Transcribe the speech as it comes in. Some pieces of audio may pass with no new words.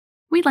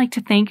We'd like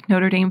to thank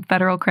Notre Dame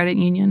Federal Credit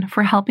Union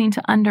for helping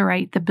to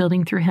underwrite the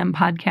Building Through Him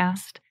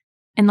podcast.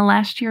 In the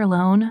last year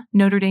alone,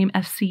 Notre Dame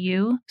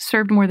FCU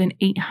served more than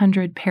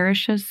 800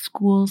 parishes,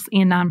 schools,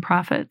 and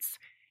nonprofits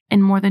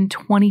in more than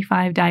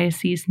 25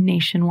 dioceses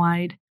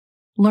nationwide.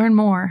 Learn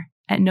more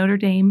at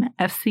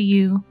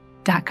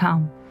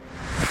NotreDameFCU.com.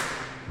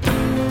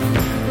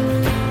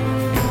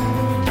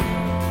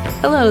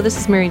 Hello, this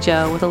is Mary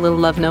Jo with a little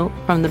love note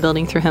from the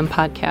Building Through Him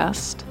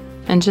podcast.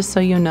 And just so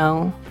you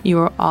know, you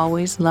are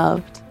always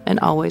loved and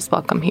always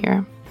welcome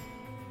here.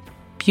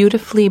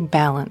 Beautifully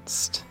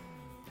balanced.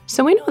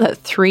 So we know that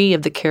 3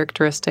 of the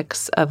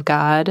characteristics of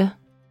God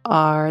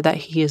are that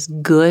He is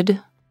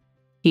good,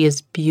 He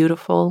is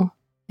beautiful,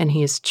 and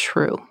He is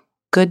true.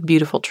 Good,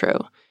 beautiful, true.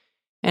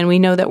 And we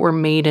know that we're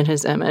made in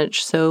His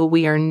image, so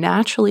we are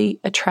naturally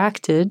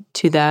attracted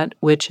to that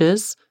which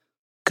is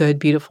good,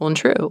 beautiful, and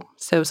true.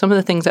 So some of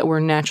the things that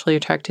we're naturally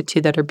attracted to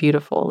that are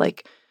beautiful,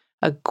 like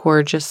a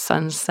gorgeous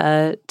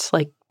sunset,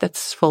 like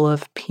that's full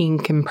of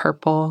pink and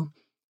purple,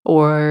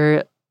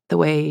 or the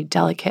way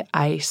delicate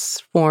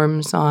ice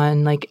forms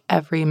on like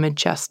every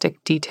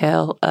majestic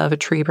detail of a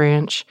tree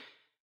branch,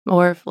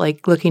 or if,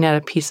 like looking at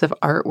a piece of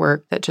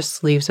artwork that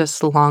just leaves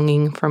us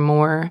longing for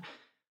more,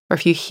 or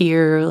if you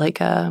hear like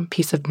a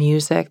piece of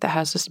music that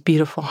has this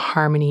beautiful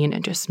harmony and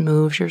it just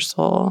moves your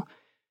soul.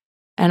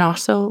 And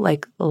also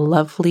like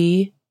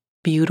lovely,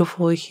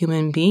 beautiful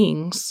human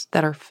beings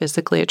that are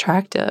physically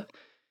attractive.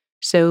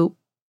 So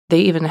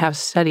they even have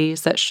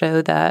studies that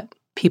show that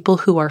people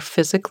who are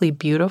physically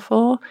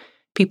beautiful,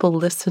 people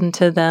listen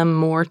to them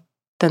more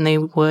than they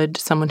would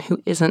someone who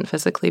isn't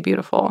physically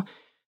beautiful,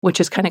 which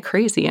is kind of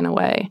crazy in a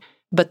way.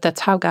 But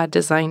that's how God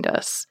designed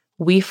us.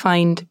 We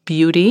find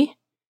beauty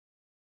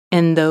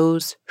in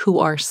those who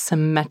are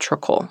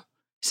symmetrical.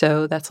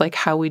 So that's like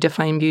how we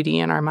define beauty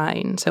in our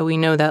mind. So we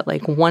know that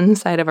like one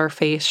side of our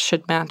face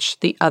should match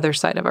the other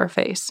side of our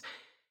face.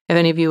 If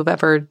any of you have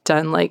ever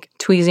done like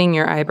tweezing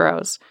your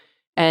eyebrows,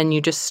 and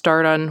you just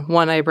start on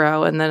one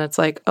eyebrow and then it's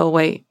like, oh,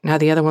 wait, now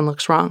the other one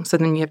looks wrong. So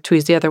then you have to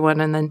tweeze the other one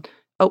and then,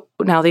 oh,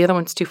 now the other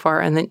one's too far.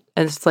 And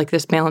it's like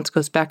this balance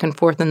goes back and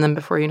forth. And then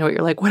before you know it,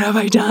 you're like, what have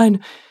I done?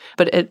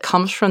 But it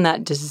comes from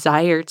that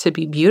desire to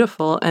be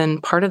beautiful.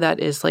 And part of that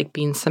is like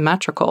being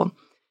symmetrical.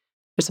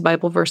 There's a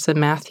Bible verse in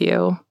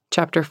Matthew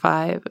chapter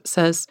 5. It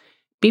says,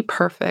 be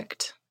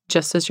perfect,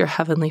 just as your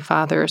heavenly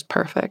Father is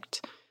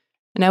perfect.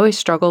 And I always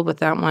struggled with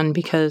that one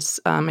because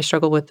I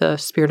struggle with the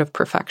spirit of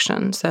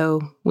perfection.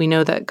 So we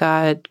know that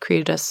God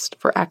created us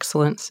for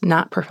excellence,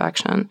 not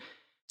perfection.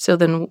 So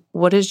then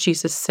what is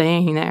Jesus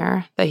saying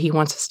there? That He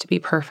wants us to be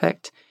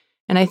perfect.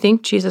 And I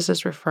think Jesus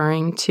is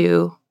referring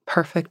to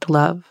perfect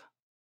love.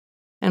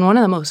 And one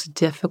of the most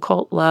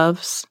difficult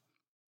loves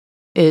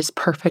is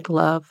perfect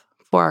love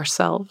for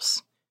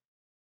ourselves.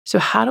 So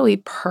how do we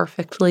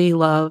perfectly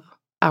love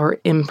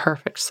our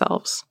imperfect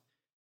selves?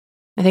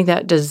 I think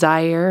that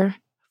desire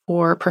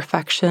or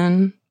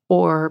perfection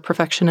or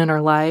perfection in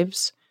our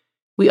lives,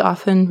 we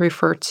often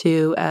refer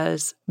to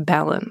as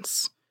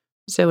balance.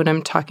 So when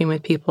I'm talking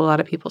with people, a lot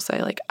of people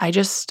say like, I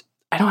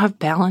don't have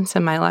balance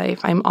in my life.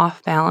 I'm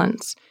off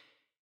balance.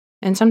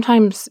 And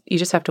sometimes you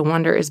just have to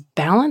wonder, is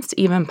balance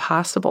even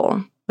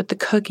possible with the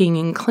cooking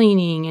and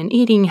cleaning and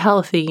eating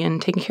healthy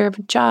and taking care of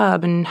a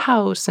job and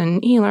house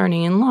and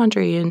e-learning and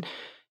laundry and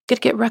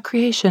get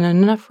recreation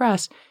and enough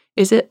rest?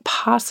 Is it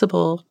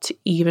possible to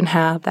even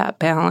have that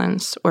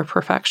balance or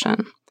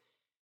perfection?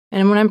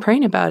 And when I'm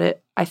praying about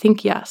it, I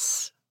think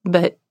yes,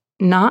 but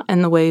not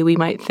in the way we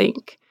might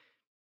think.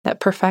 That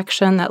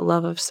perfection, that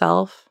love of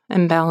self,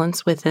 and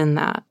balance within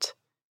that.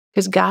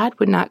 Because God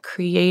would not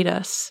create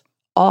us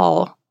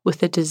all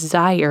with a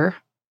desire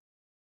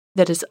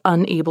that is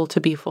unable to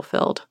be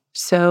fulfilled.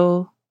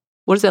 So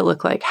what does that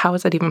look like? How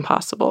is that even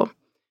possible?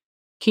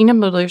 Kingdom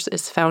Builders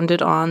is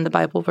founded on the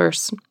Bible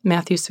verse,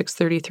 Matthew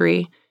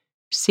 6:33.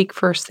 Seek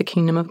first the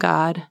kingdom of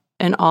God,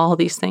 and all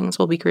these things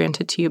will be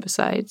granted to you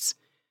besides.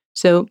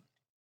 So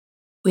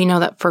we know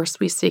that first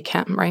we seek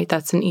Him, right?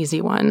 That's an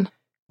easy one.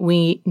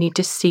 We need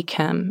to seek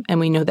Him, and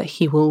we know that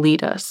He will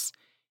lead us.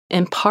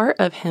 And part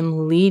of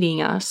Him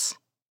leading us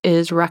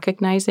is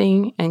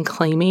recognizing and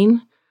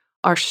claiming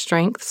our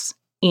strengths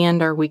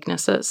and our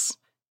weaknesses,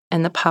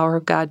 and the power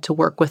of God to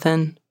work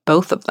within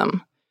both of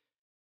them.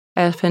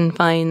 I often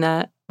find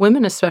that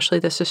women, especially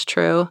this is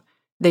true,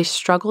 they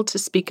struggle to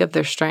speak of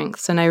their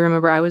strengths. And I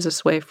remember I was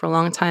this way for a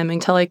long time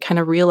until I kind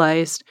of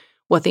realized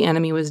what the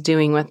enemy was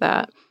doing with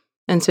that.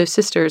 And so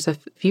sisters,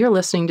 if you're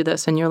listening to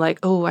this and you're like,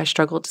 oh, I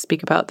struggle to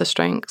speak about the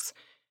strengths,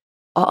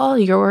 all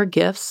your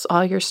gifts,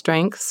 all your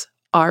strengths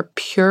are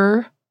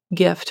pure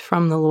gift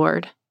from the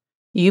Lord.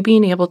 You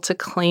being able to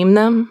claim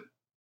them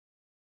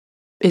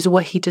is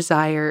what He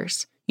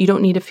desires. You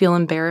don't need to feel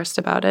embarrassed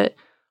about it.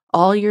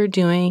 All you're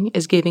doing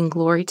is giving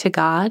glory to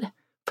God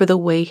for the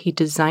way He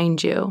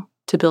designed you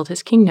to build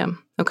His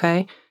kingdom,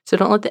 okay? So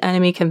don't let the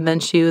enemy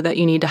convince you that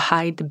you need to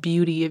hide the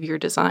beauty of your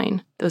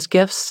design. Those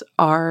gifts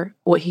are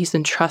what He's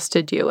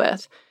entrusted you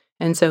with.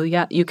 And so,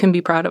 yeah, you can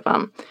be proud of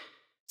them.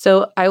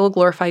 So I will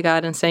glorify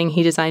God in saying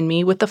He designed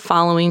me with the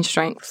following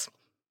strengths: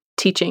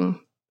 teaching,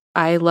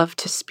 I love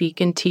to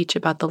speak and teach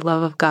about the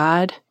love of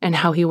God and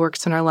how He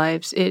works in our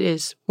lives. It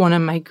is one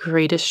of my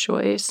greatest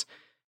joys.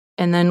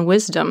 And then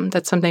wisdom,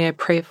 that's something I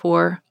pray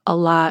for a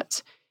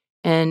lot.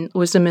 And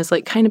wisdom is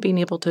like kind of being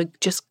able to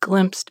just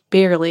glimpse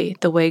barely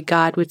the way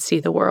God would see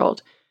the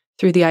world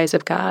through the eyes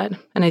of God.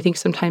 And I think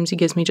sometimes He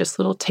gives me just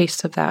little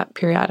tastes of that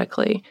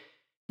periodically.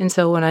 And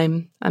so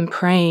when I'm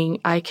praying,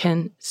 I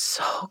can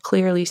so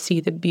clearly see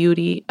the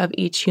beauty of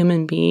each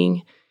human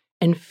being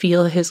and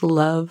feel His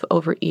love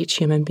over each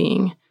human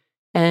being.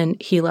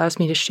 And He allows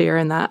me to share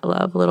in that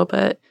love a little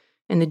bit.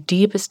 And the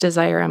deepest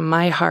desire in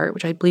my heart,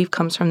 which I believe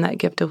comes from that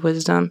gift of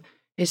wisdom,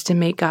 is to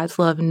make God's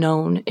love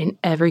known in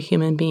every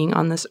human being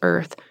on this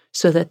earth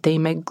so that they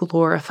may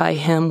glorify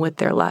Him with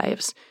their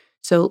lives.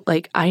 So,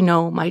 I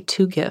know my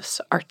two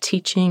gifts are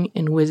teaching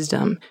and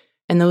wisdom,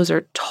 and those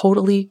are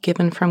totally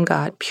given from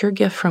God, pure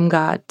gift from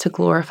God to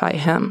glorify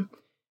Him.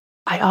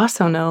 I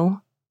also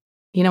know,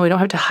 we don't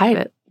have to hide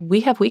it. We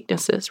have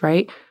weaknesses,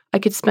 right? I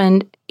could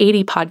spend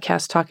 80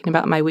 podcasts talking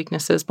about my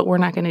weaknesses, but we're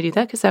not going to do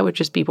that because that would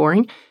just be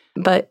boring.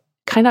 But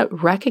kind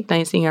of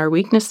recognizing our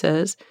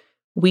weaknesses,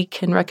 we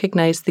can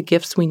recognize the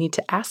gifts we need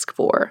to ask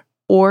for,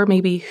 or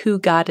maybe who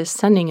God is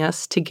sending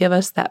us to give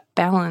us that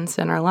balance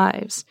in our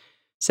lives.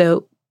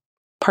 So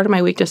part of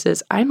my weakness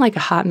is I'm like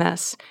a hot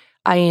mess.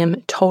 I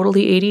am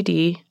totally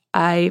ADD.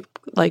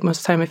 Most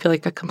of the time, I feel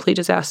like a complete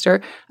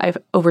disaster. I have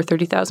over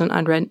 30,000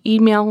 unread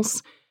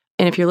emails.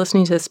 And if you're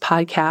listening to this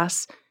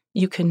podcast,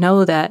 you can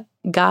know that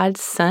God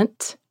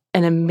sent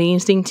an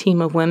amazing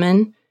team of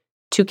women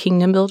to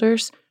Kingdom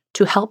Builders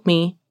to help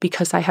me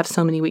because I have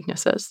so many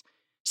weaknesses.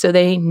 So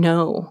they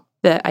know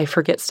that I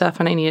forget stuff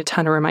and I need a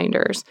ton of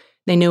reminders.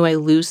 They know I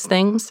lose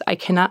things. I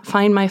cannot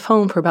find my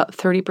phone for about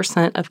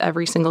 30% of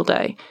every single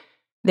day.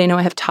 They know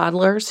I have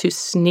toddlers who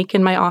sneak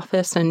in my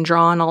office and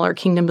draw on all our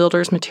Kingdom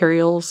Builders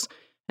materials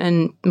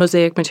and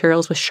mosaic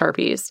materials with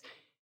Sharpies.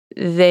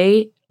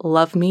 They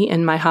love me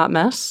in my hot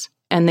mess,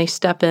 and they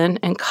step in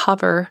and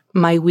cover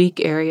my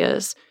weak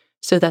areas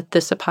so that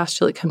this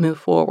apostolate can move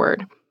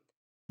forward.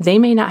 They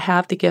may not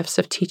have the gifts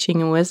of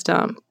teaching and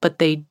wisdom, but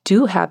they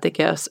do have the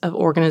gifts of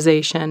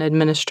organization,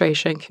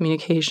 administration,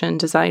 communication,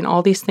 design,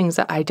 all these things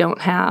that I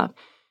don't have.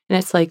 And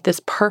it's like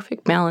this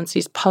perfect balance,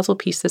 these puzzle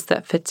pieces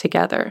that fit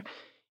together.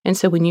 And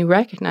so when you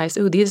recognize,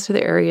 these are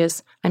the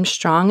areas I'm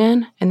strong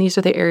in, and these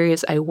are the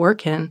areas I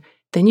work in,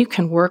 then you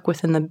can work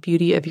within the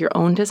beauty of your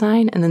own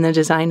design and then the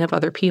design of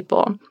other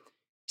people.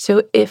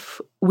 So if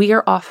we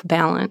are off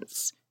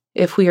balance,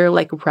 if we are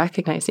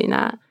recognizing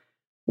that,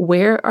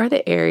 where are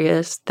the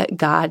areas that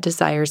God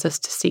desires us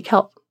to seek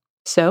help?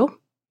 So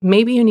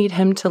maybe you need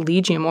Him to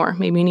lead you more.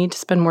 Maybe you need to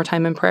spend more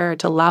time in prayer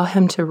to allow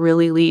Him to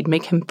really lead,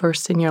 make Him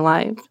first in your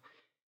life.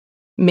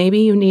 Maybe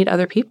you need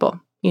other people,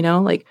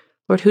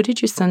 Lord, who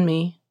did you send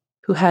me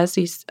who has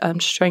these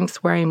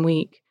strengths where I'm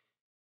weak?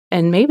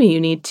 And maybe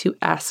you need to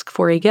ask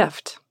for a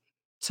gift.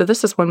 So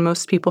this is one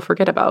most people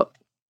forget about.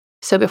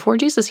 So before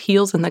Jesus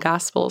heals in the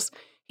Gospels,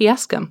 He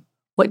asks them,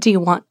 what do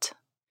you want?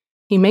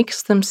 He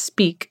makes them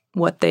speak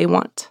what they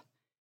want.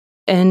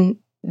 And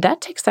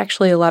that takes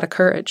actually a lot of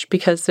courage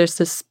because there's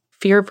this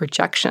fear of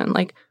rejection.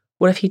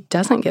 What if He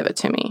doesn't give it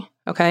to me?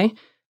 Okay?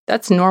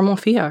 That's normal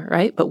fear,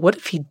 right? But what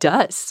if He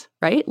does,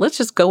 right? Let's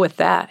just go with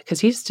that because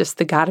He's just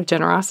the God of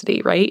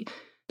generosity, right?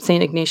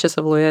 St. Ignatius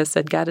of Loyola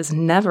said God is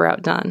never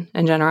outdone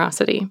in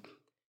generosity.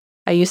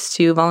 I used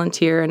to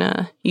volunteer in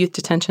a youth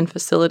detention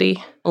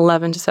facility,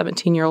 11 to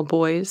 17-year-old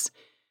boys,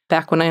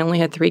 back when I only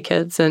had 3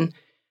 kids. And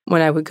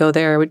when I would go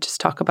there, I would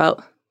just talk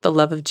about the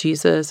love of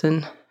Jesus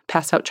and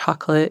pass out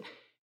chocolate.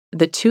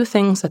 The 2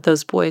 things that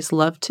those boys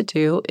loved to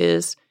do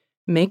is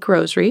make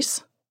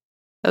rosaries.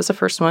 That was the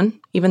first one.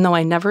 Even though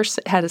I never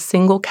had a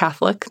single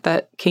Catholic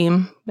that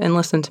came and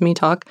listened to me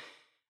talk,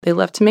 they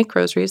loved to make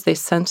rosaries. They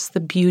sensed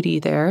the beauty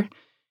there.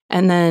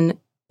 And then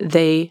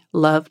they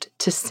loved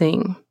to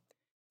sing.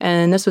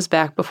 And this was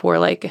back before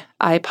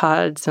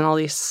iPods and all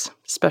these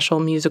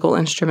special musical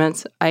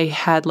instruments. I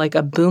had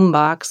a boom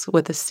box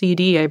with a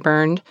CD I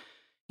burned.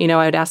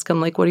 I'd ask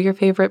them what are your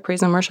favorite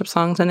praise and worship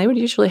songs? And they would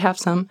usually have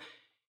some.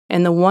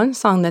 And the one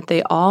song that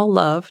they all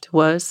loved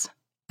was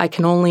I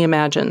Can Only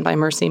Imagine by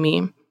Mercy Me.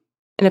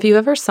 And if you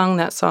ever sung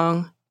that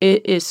song,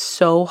 it is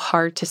so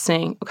hard to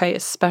sing, okay?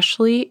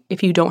 Especially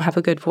if you don't have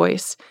a good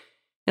voice.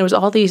 It was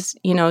all these,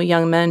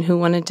 young men who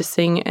wanted to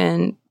sing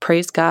and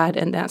praise God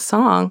in that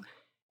song.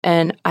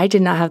 And I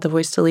did not have the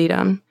voice to lead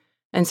them.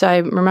 And so I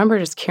remember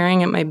just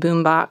carrying my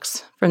boom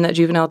box from that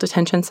juvenile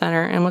detention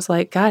center and was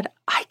like, God,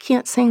 I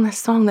can't sing this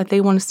song that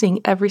they want to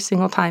sing every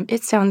single time.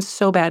 It sounds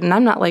so bad. And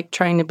I'm not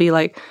trying to be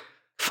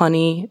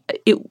funny.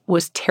 It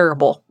was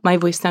terrible. My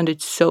voice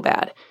sounded so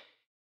bad.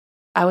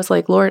 I was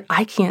like, Lord,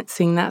 I can't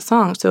sing that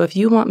song. So if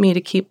you want me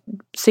to keep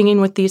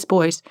singing with these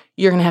boys,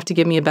 you're going to have to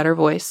give me a better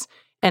voice.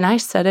 And I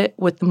said it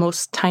with the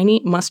most tiny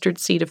mustard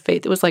seed of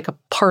faith. It was like a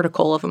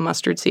particle of a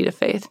mustard seed of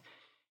faith.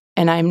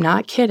 And I'm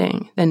not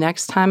kidding. The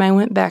next time I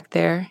went back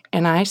there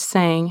and I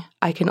sang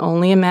I Can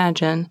Only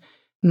Imagine,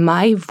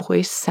 my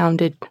voice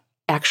sounded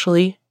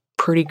actually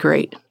pretty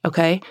great,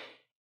 okay?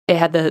 it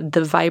had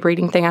the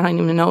vibrating thing. I don't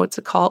even know what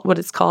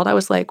it's called. I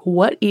was like,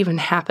 what even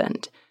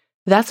happened?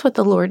 That's what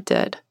the Lord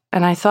did.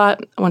 And I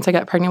thought once I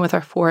got pregnant with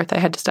our fourth, I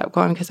had to stop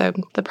going because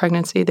the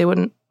pregnancy, they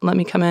wouldn't let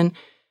me come in.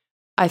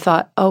 I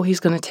thought, oh,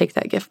 he's going to take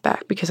that gift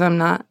back because I'm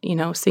not,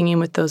 singing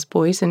with those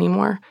boys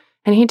anymore.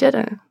 And he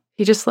didn't.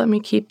 He just let me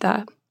keep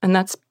that. And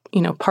that's,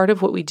 part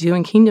of what we do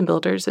in Kingdom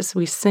Builders is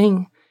we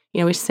sing.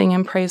 We sing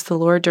and praise the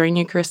Lord during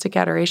Eucharistic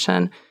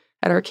adoration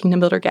at our Kingdom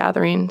Builder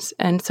gatherings.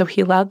 And so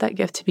he allowed that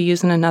gift to be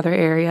used in another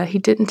area. He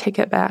didn't take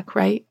it back,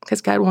 right?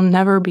 Because God will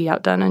never be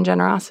outdone in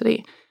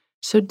generosity.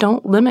 So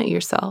don't limit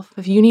yourself.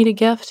 If you need a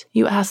gift,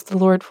 you ask the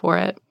Lord for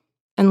it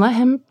and let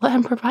him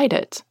provide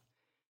it.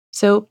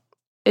 So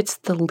it's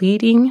the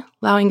leading,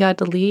 allowing God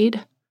to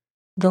lead,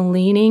 the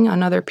leaning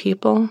on other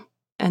people,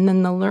 and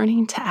then the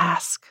learning to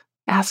ask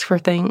for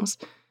things.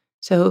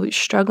 So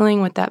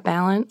struggling with that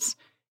balance,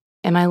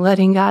 am I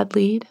letting God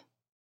lead?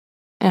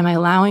 Am I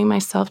allowing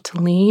myself to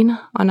lean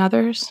on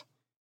others?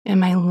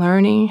 Am I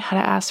learning how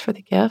to ask for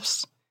the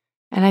gifts?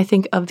 And I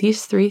think of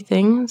these three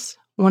things,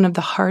 one of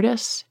the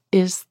hardest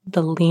is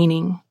the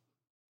leaning.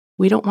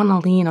 We don't want to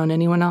lean on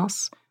anyone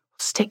else.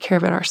 Let's take care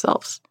of it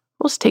ourselves.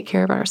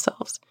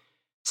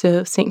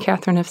 So St.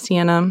 Catherine of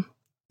Siena,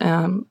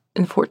 in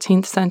the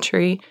 14th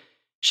century,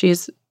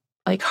 she's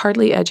like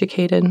hardly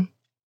educated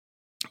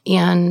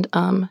and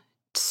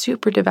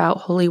super devout,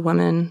 holy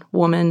woman.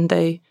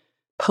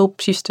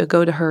 Popes used to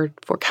go to her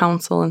for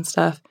counsel and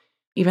stuff,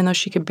 even though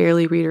she could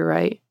barely read or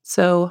write.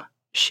 So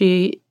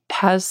she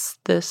has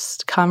this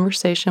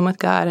conversation with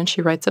God, and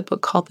she writes a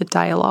book called The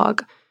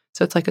Dialogue.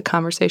 So it's like a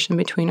conversation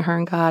between her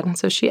and God. And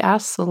so she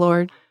asks the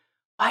Lord,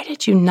 why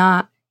did you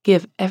not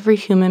give every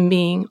human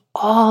being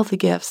all the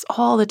gifts,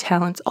 all the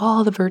talents,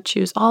 all the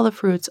virtues, all the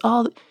fruits,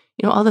 all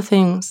the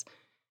things?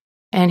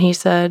 And he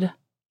said,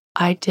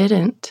 I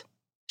didn't,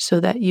 so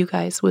that you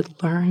guys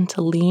would learn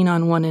to lean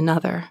on one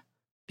another,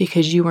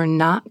 because you were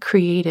not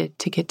created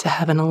to get to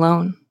heaven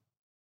alone.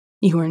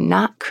 You were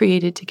not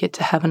created to get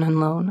to heaven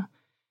alone.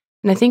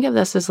 And I think of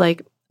this as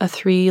like a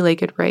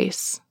three-legged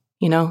race.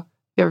 You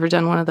ever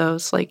done one of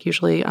those, like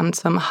usually on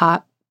some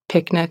hot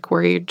picnic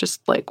where you're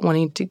just like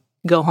wanting to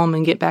go home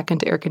and get back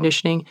into air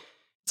conditioning?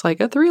 It's like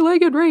a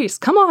three-legged race.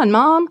 Come on,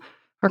 Mom,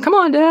 or come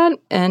on, Dad.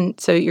 And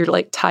so you're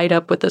like tied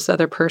up with this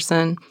other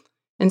person.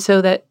 And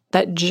so that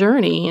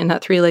journey in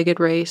that three-legged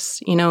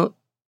race,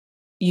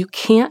 you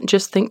can't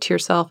just think to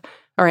yourself,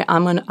 all right,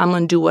 I'm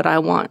gonna do what I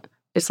want.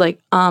 It's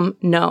like,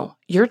 no,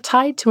 you're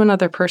tied to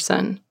another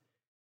person.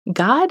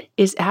 God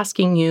is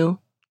asking you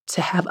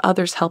to have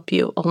others help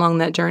you along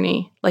that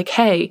journey. Like,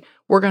 hey,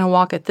 we're going to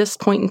walk at this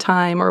point in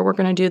time, or we're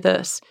going to do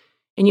this.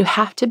 And you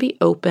have to be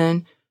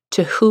open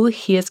to who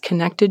he has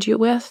connected you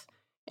with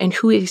and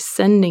who he's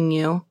sending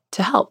you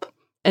to help.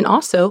 And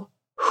also,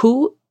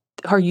 who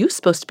are you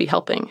supposed to be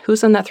helping?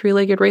 Who's in that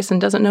three-legged race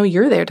and doesn't know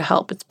you're there to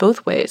help? It's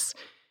both ways.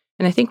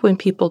 And I think when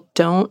people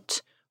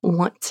don't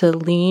want to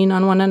lean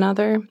on one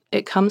another,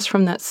 it comes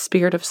from that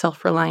spirit of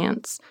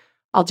self-reliance.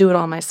 I'll do it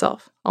all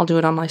myself. I'll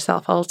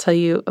tell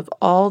you, of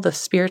all the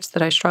spirits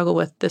that I struggle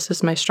with, this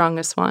is my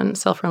strongest one,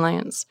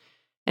 self-reliance.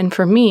 And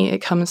for me,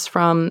 it comes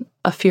from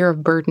a fear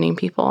of burdening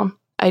people.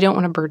 I don't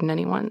want to burden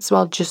anyone, so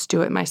I'll just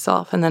do it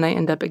myself. And then I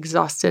end up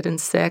exhausted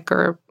and sick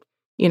or,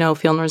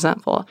 feeling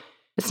resentful.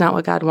 It's not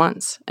what God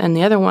wants. And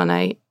the other one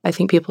I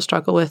think people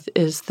struggle with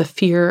is the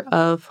fear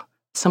of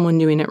someone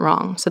doing it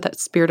wrong. So that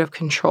spirit of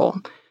control.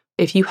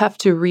 If you have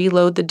to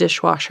reload the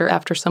dishwasher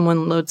after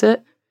someone loads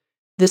it,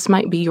 this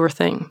might be your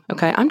thing,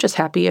 okay? I'm just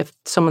happy if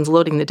someone's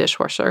loading the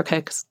dishwasher, okay?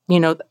 Because,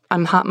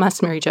 I'm Hot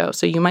Mess Mary Jo,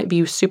 so you might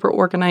be super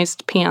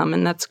organized Pam,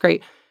 and that's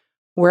great.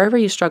 Wherever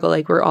you struggle,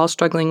 like we're all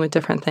struggling with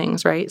different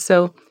things, right?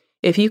 So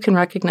if you can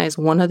recognize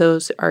one of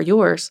those are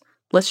yours,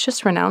 let's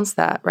just renounce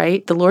that,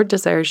 right? The Lord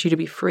desires you to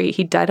be free.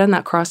 He died on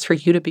that cross for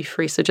you to be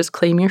free, so just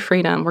claim your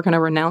freedom. We're going to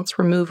renounce,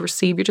 remove,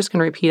 receive. You're just going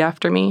to repeat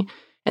after me.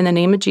 In the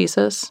name of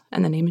Jesus,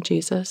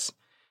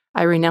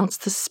 I renounce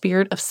the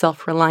spirit of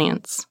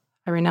self-reliance.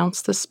 In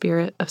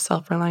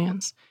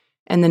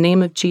the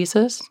name of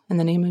Jesus,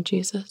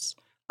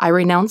 I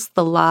renounce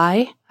the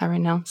lie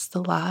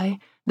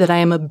that I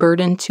am a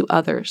burden to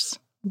others,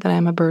 In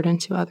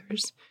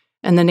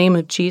the name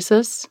of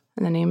Jesus,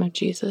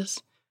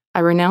 I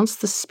renounce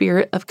the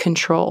spirit of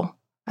control.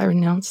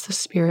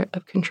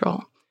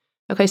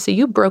 Okay, so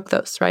you broke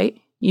those, right?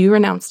 You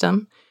renounced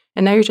them,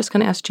 and now you're just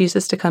going to ask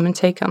Jesus to come and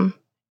take them.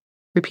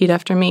 Repeat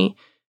after me.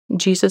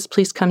 Jesus,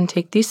 please come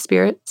take these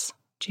spirits.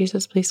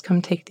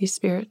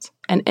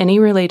 And any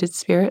related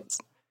spirits,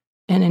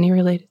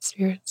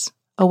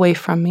 away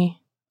from me.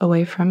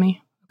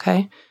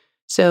 Okay?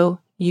 So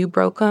you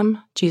broke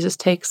them, Jesus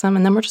takes them,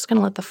 and then we're just going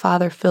to let the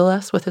Father fill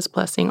us with his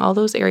blessing. All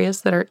those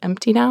areas that are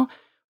empty now,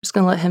 we're just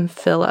going to let him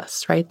fill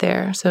us right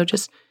there. So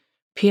just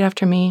repeat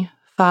after me.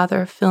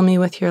 Father, fill me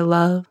with your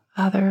love.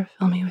 Father,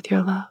 fill me with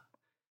your love.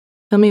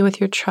 Fill me with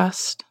your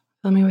trust.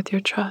 Fill me with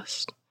your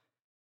trust.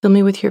 Fill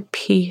me with your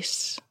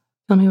peace.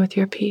 Fill me with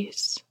your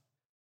peace.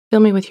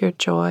 Fill me with your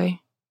joy.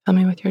 Fill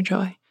me with your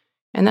joy.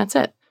 And that's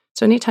it.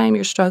 So anytime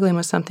you're struggling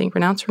with something,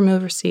 renounce,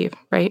 remove, receive,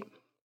 right?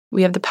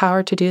 We have the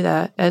power to do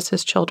that as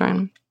his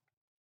children.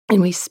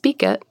 And we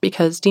speak it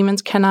because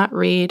demons cannot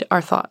read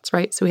our thoughts,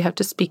 right? So we have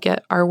to speak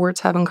it. Our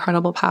words have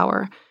incredible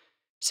power.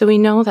 So we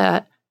know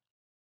that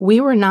we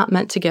were not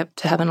meant to get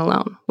to heaven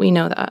alone. We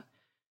know that.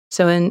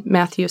 So in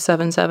Matthew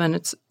 7:7,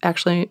 it's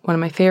actually one of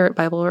my favorite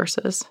Bible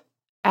verses.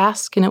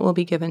 Ask and it will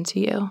be given to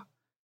you.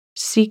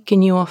 Seek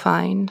and you will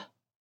find.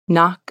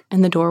 Knock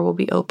and the door will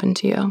be open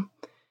to you.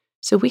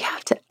 So we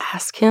have to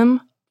ask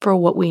him for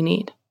what we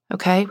need,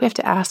 okay? We have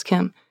to ask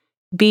him,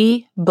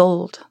 be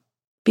bold.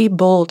 Be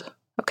bold,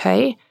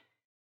 okay?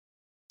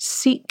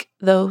 Seek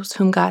those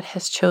whom God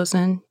has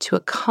chosen to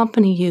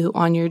accompany you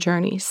on your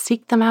journey.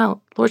 Seek them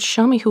out. Lord,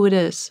 show me who it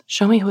is.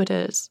 Show me who it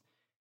is.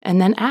 And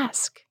then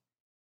ask.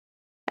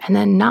 And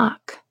then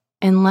knock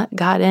and let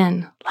God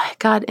in. Let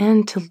God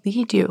in to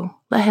lead you.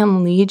 Let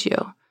him lead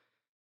you.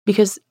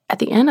 Because at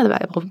the end of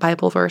the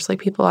Bible verse, like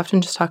people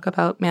often just talk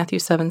about Matthew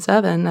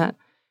 7:7, that,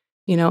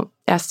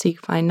 ask, seek,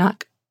 find,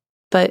 knock.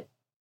 But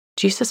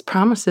Jesus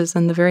promises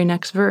in the very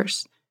next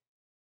verse,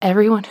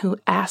 everyone who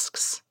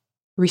asks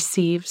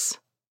receives.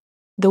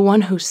 The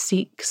one who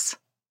seeks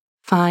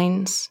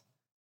finds.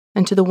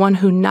 And to the one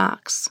who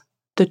knocks,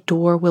 the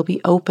door will be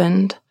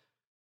opened.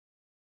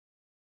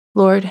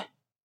 Lord,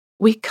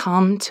 we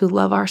come to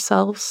love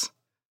ourselves.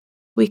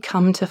 We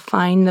come to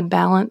find the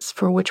balance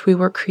for which we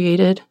were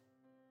created.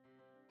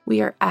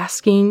 We are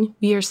asking,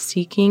 we are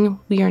seeking,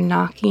 we are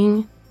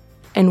knocking,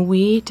 and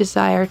we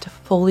desire to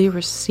fully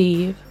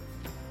receive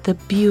the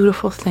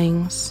beautiful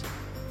things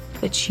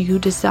that you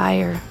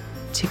desire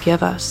to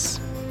give us.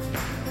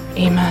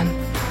 Amen.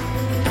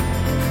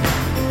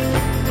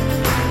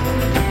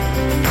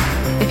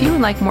 If you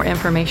would like more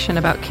information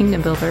about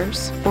Kingdom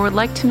Builders or would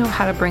like to know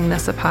how to bring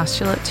this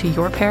apostolate to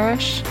your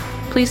parish,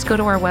 please go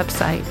to our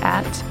website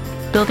at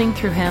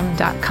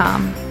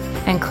buildingthroughhim.com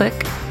and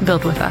click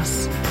Build with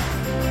Us.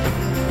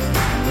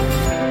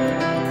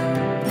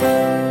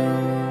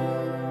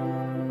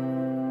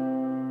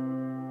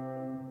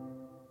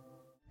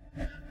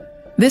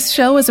 This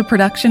show is a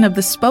production of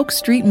the Spoke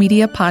Street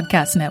Media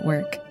Podcast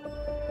Network.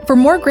 For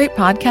more great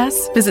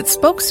podcasts, visit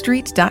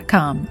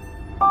spokestreet.com.